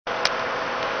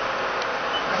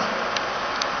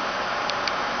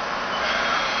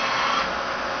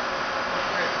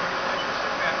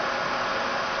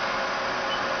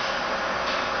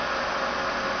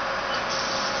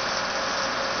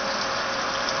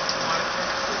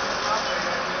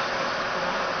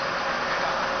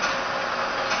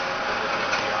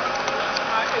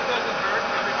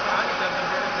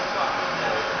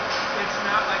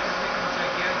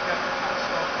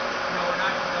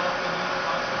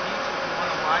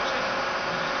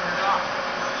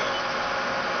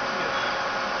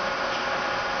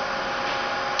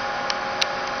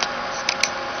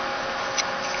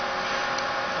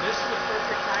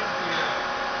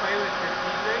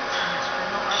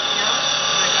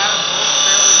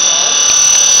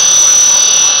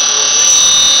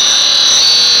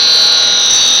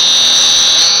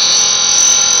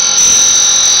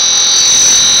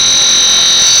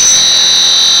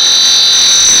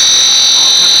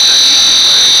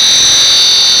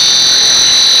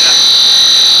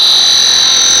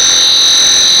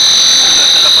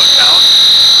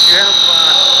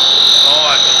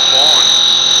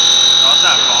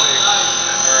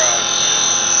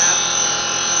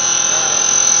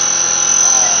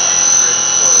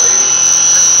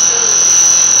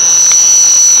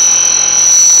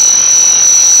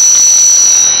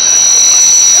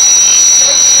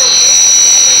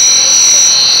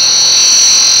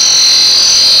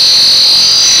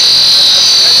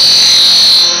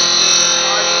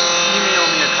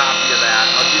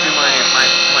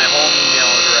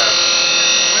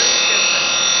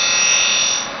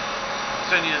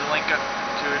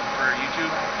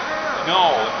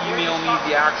email me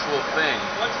the actual thing.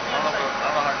 I don't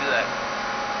know how to do that.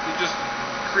 You just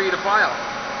create a file.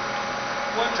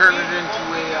 Turn it into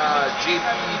a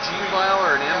JPEG file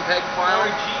or an MPEG file.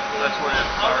 That's what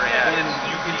it's already at. And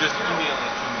you can just email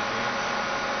it to me.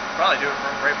 Probably do it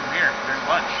right from here during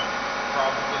lunch.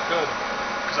 Probably could.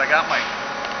 Because I got my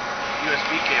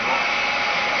USB cable.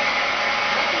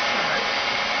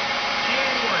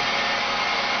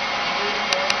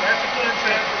 That's a CAN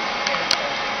cycle.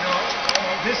 No,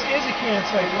 this is a CAN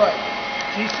cycle. Right.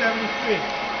 G73.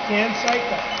 CAN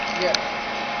cycle. Yes.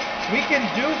 We can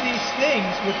do these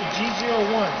things with the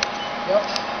G01. Yep.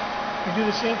 We can do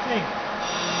the same thing.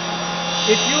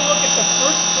 If you look at the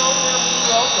first program we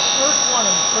wrote, the first one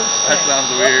on the first That thing, sounds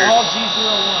weird. all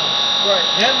G01. Right.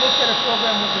 Then look at a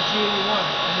program with the G81,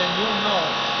 and then you'll know.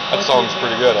 That sounds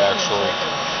pretty good, actually.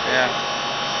 Yeah.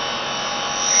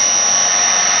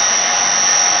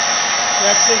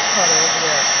 That's this cutter over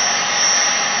there.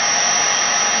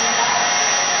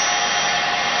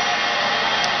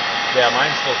 Yeah,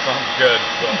 mine still sounds good,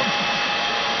 so.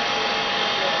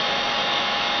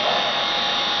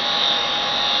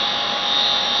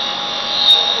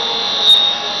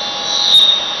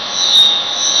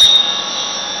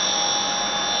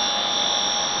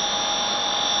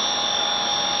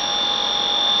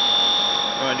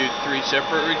 You want to do 3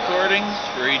 separate recordings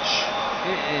for each?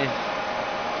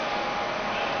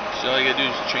 So all you gotta do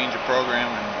is change the program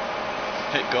and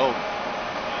hit go. You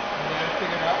got it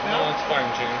figured out now? No, it's fine,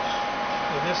 James.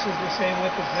 So this is the same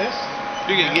width as this?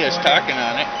 You're gonna get us talking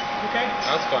on it. Okay.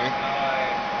 That's fine.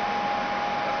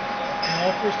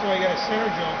 No, first of all, you got to center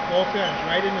joint, both ends,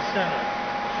 right in the center.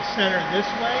 The center this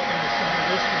way and the center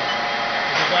this way.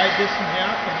 You divide this in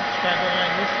half and strap a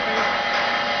line this way.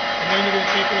 And then you're going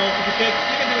to take it over. You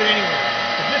can do it anywhere.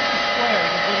 If this is square, you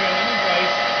can put it on any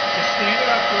vise. Just stand it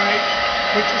upright.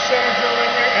 Put your center drill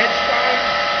in there, edge side.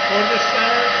 Go to the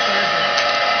center drill.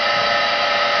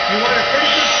 You want a pretty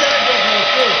good center drill hole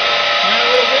too. Not a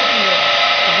little wiggly one.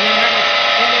 Because you're going to have it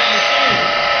in that machine.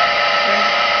 Okay?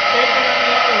 Take it on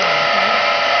the other one. Okay?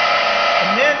 And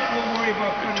then we'll worry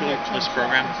about putting that this chunk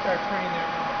program. and start turning that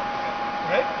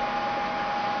around. Right?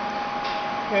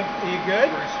 Okay, are you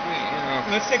good? Pretty sweet, you know.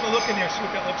 Let's take a look in there, see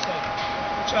what that looks like.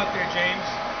 What's out there, James?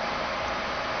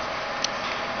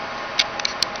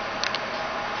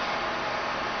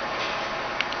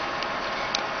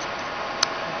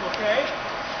 Okay?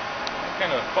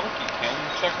 Kind of funky, Ken.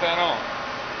 Check that out.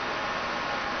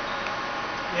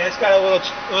 Yeah, it's got a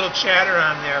little chatter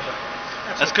on there, but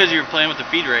That's because you were playing with the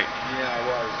feed rate. Yeah, I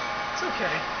was. it's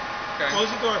okay. Okay. Close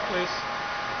the door, please.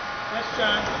 Yes,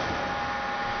 John.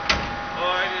 Oh,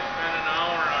 I just spent an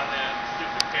hour on that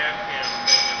stupid CAD cam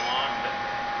thing and lost it.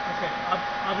 Okay,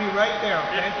 I'll be right there,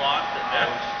 okay? Just lost it.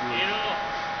 That's, you know,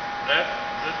 that's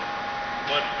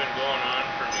what's been going on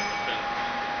for me since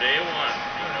day one.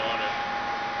 You know, and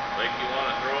it's like you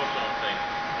want to throw something.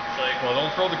 It's like, Well,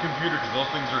 don't throw the computer because those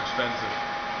things are expensive.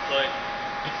 it's like,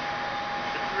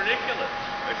 it's ridiculous.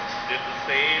 I did the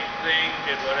same thing,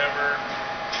 did whatever.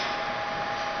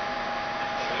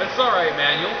 That's all right,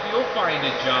 man. You'll find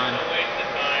it, John. It's a waste of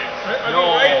time. I'll be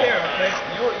right there, okay?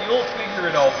 You'll figure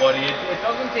it out, buddy. It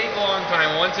doesn't take a long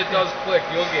time. Once it does click,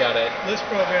 you'll get it. This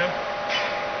program.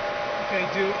 Okay,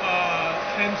 do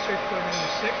 10 circular into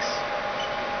 6.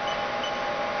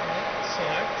 Okay,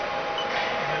 select.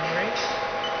 Memory.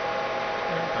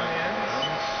 Turn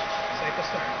commands. Cycle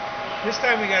start. This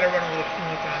time we got to run a little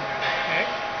coolant on there, okay?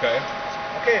 Okay.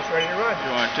 Okay, it's ready to run. You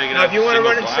want to take it Now, out if you want to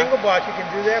run in block? single block, you can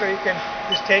do that, or you can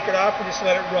just take it off and just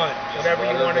let it run. Whatever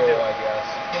you want to do. I guess.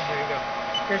 Okay, there you go.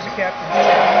 Here's the captain.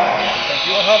 Thank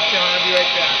you. I'll help John. I'll be right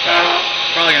back.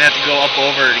 Probably gonna have to go up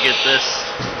over to get this.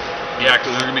 Yeah,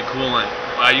 because there's gonna be coolant.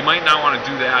 You might not want to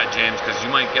do that, James, because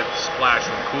you might get splashed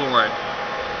with coolant.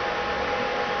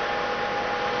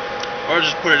 Or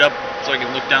just put it up so I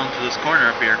can look down to this corner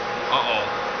up here. Uh-oh.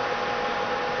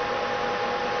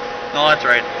 No, that's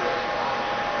right.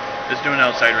 Let's do an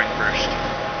outside ring first.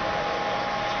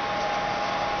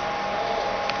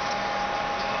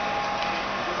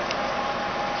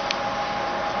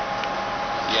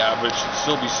 Yeah, but it should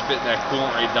still be spitting that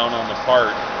coolant right down on the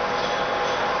part.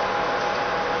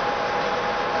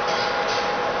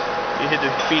 You hit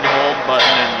the feed hold button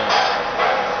and the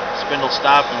spindle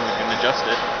stop and we can adjust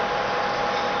it.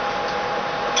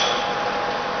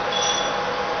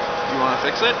 You want to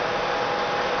fix it?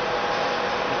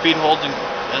 The feed hold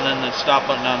and then the stop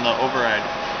button on the override.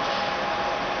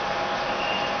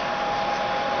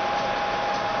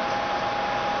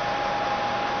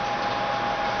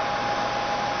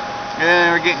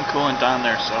 Yeah, we're getting coolant on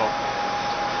there, so.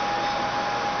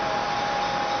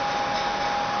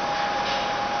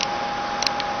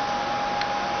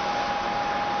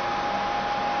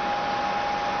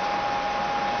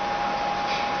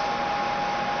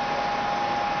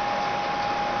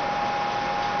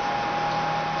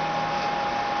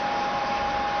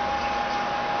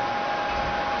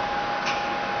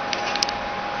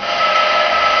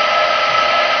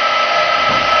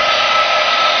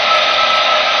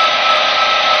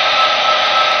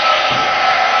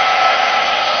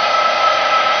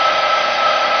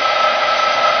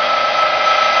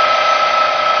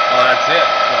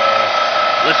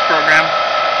 WITC program.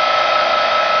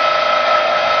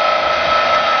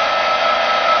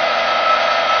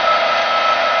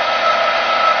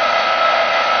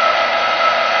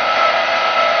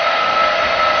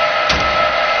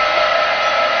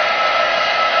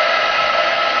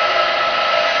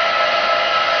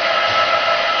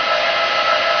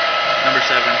 Number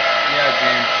 7. Yeah,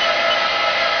 James.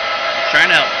 Trying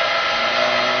to help.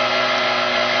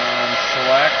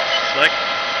 Select.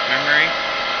 Memory.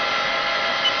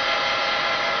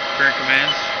 Current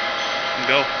commands. And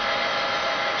go.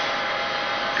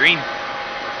 Green.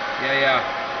 Yeah.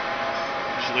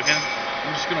 Just looking.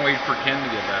 I'm just gonna wait for Ken to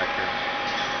get back here.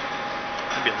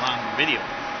 That'd be a long video.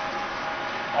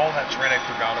 Oh, that's right. I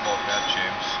forgot about that,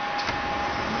 James.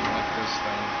 With this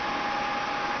thing.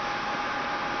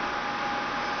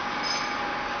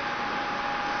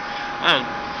 I'll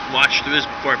watch through this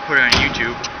before I put it on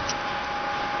YouTube.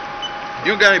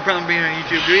 You don't got any problem being on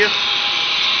YouTube, do you?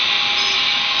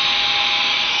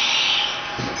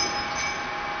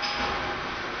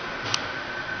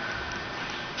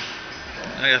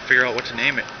 I gotta figure out what to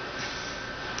name it.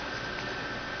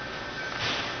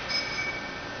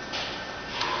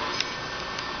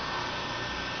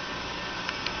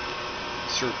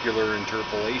 Circular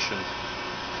interpolation.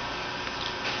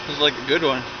 This is like a good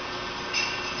one.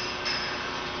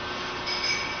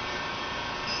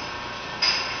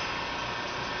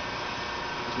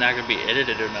 It's not gonna be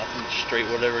edited or nothing. Straight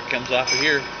whatever comes off of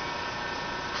here.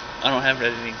 I don't have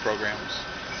editing programs.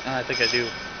 I think I do.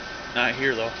 Not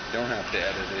here though. You don't have to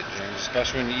edit it, James.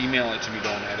 Especially when you email it to me,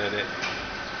 don't edit it.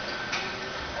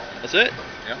 That's it?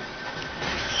 Yep.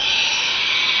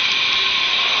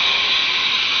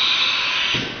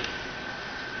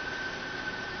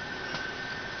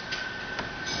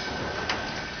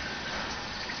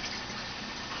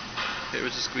 It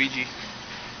was a squeegee.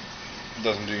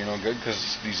 Doesn't do you no good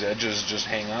because these edges just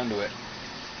hang on to it.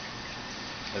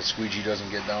 The squeegee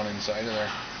doesn't get down inside of there.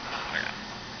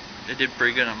 It did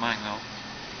pretty good on mine though.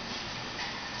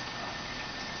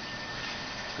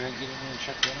 Go ahead and get in there and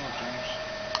check that out, James.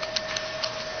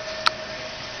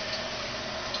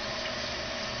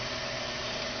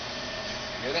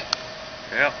 Get it?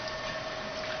 Yeah.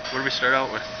 What do we start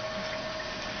out with?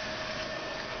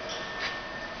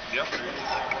 Yep.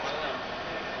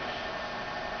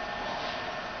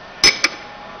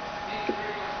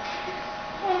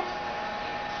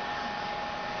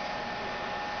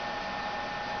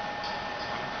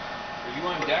 Are you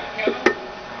on deck, Kevin?